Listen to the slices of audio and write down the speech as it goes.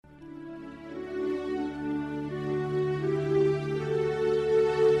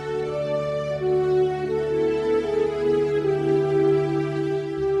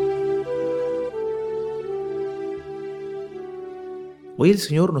Hoy el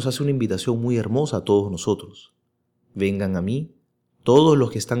Señor nos hace una invitación muy hermosa a todos nosotros. Vengan a mí, todos los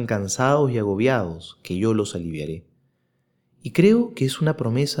que están cansados y agobiados, que yo los aliviaré. Y creo que es una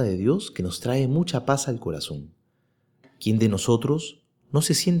promesa de Dios que nos trae mucha paz al corazón. ¿Quién de nosotros no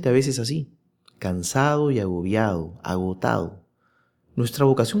se siente a veces así, cansado y agobiado, agotado? Nuestra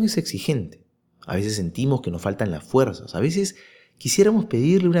vocación es exigente. A veces sentimos que nos faltan las fuerzas. A veces quisiéramos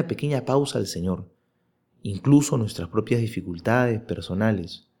pedirle una pequeña pausa al Señor, incluso nuestras propias dificultades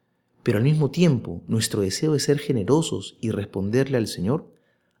personales. Pero al mismo tiempo, nuestro deseo de ser generosos y responderle al Señor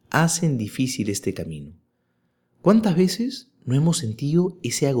hacen difícil este camino. ¿Cuántas veces no hemos sentido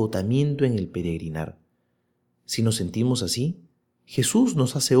ese agotamiento en el peregrinar? Si nos sentimos así, Jesús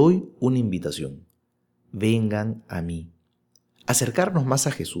nos hace hoy una invitación. Vengan a mí. Acercarnos más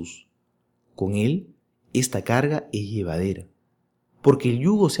a Jesús. Con Él, esta carga es llevadera, porque el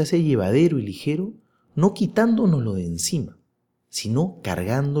yugo se hace llevadero y ligero no quitándonoslo de encima, sino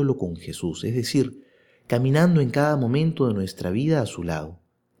cargándolo con Jesús, es decir, caminando en cada momento de nuestra vida a su lado,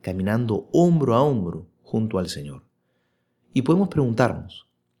 caminando hombro a hombro junto al Señor. Y podemos preguntarnos,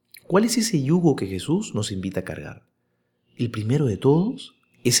 ¿cuál es ese yugo que Jesús nos invita a cargar? El primero de todos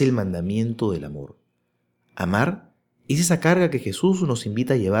es el mandamiento del amor. Amar es esa carga que Jesús nos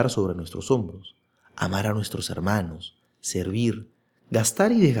invita a llevar sobre nuestros hombros. Amar a nuestros hermanos, servir,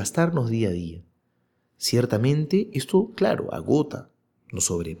 gastar y desgastarnos día a día. Ciertamente esto, claro, agota, nos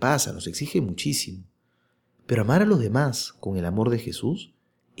sobrepasa, nos exige muchísimo. Pero amar a los demás con el amor de Jesús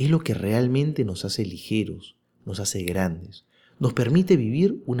es lo que realmente nos hace ligeros, nos hace grandes, nos permite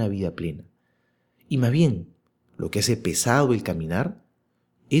vivir una vida plena. Y más bien, lo que hace pesado el caminar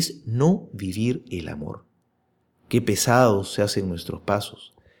es no vivir el amor. Qué pesados se hacen nuestros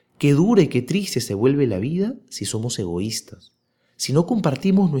pasos, qué dura y qué triste se vuelve la vida si somos egoístas, si no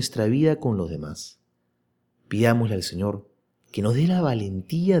compartimos nuestra vida con los demás. Pidámosle al Señor que nos dé la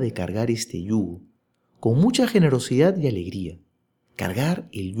valentía de cargar este yugo, con mucha generosidad y alegría, cargar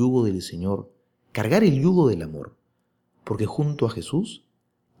el yugo del Señor, cargar el yugo del amor, porque junto a Jesús,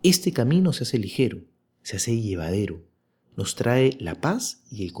 este camino se hace ligero, se hace llevadero, nos trae la paz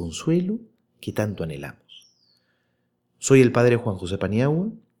y el consuelo que tanto anhelamos. Soy el Padre Juan José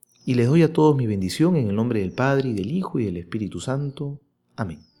Paniagua y les doy a todos mi bendición en el nombre del Padre y del Hijo y del Espíritu Santo.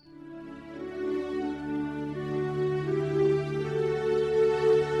 Amén.